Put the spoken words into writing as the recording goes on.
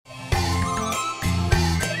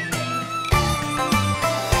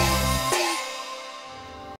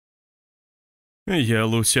Я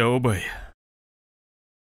Лу Сяобай.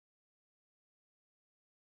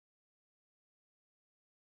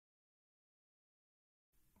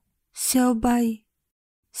 Сяобай.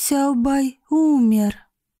 Сяобай умер.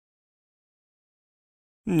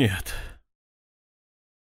 Нет.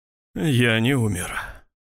 Я не умер.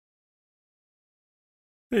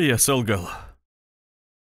 Я солгал.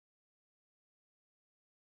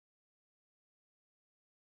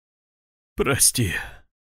 Прости.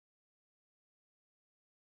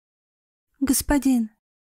 Господин,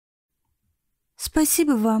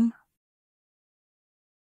 спасибо вам.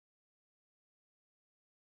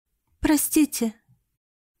 Простите,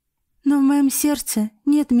 но в моем сердце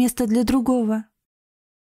нет места для другого.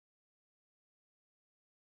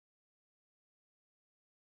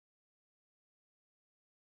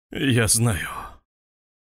 Я знаю.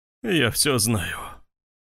 Я все знаю.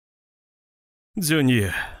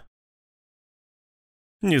 Цзюнье,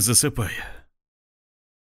 не засыпай.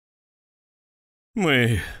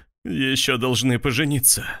 Мы еще должны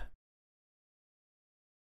пожениться.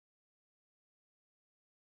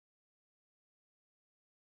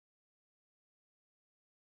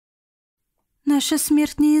 Наша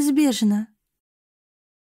смерть неизбежна.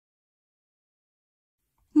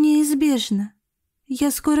 Неизбежна.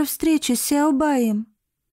 Я скоро встречусь с Сяобаем.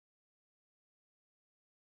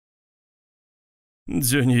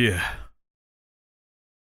 Цзюнье.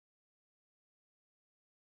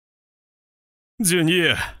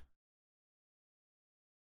 Цзюнье.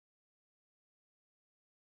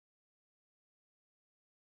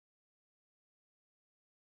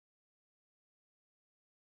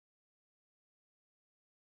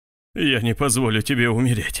 Я не позволю тебе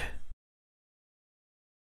умереть.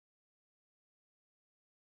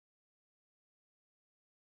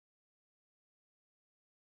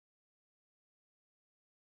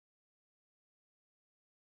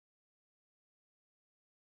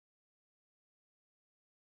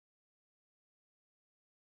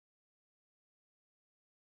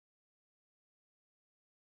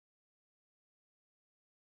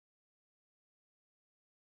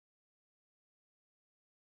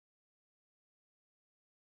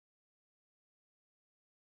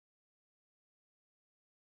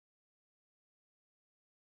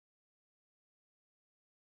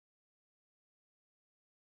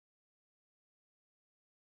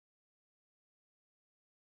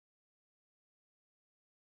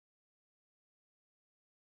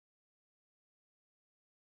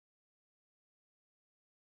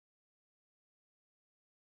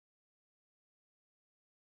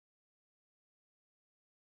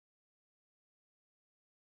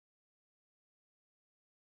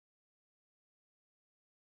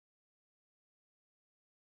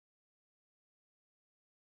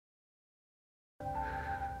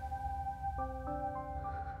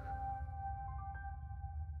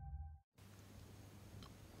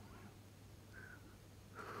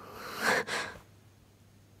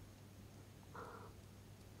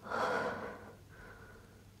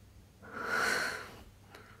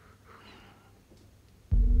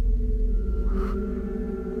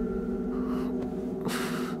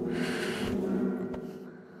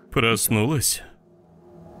 Проснулась?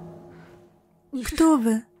 Кто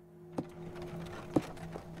вы?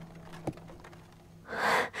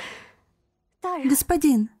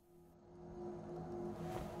 Господин.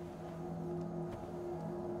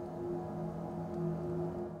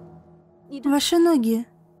 Ваши ноги.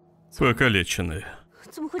 Покалеченные.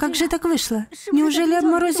 Как же так вышло? Неужели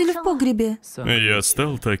обморозили в погребе? Я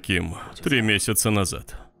стал таким 3 месяца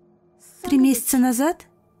назад. 3 месяца назад?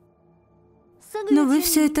 Но вы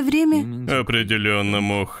все это время... Определенно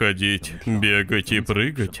мог ходить, бегать и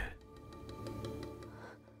прыгать.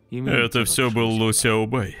 Это все был Лу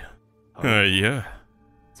Сяобай. А я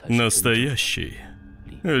настоящий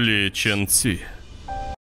Ли Чэньси.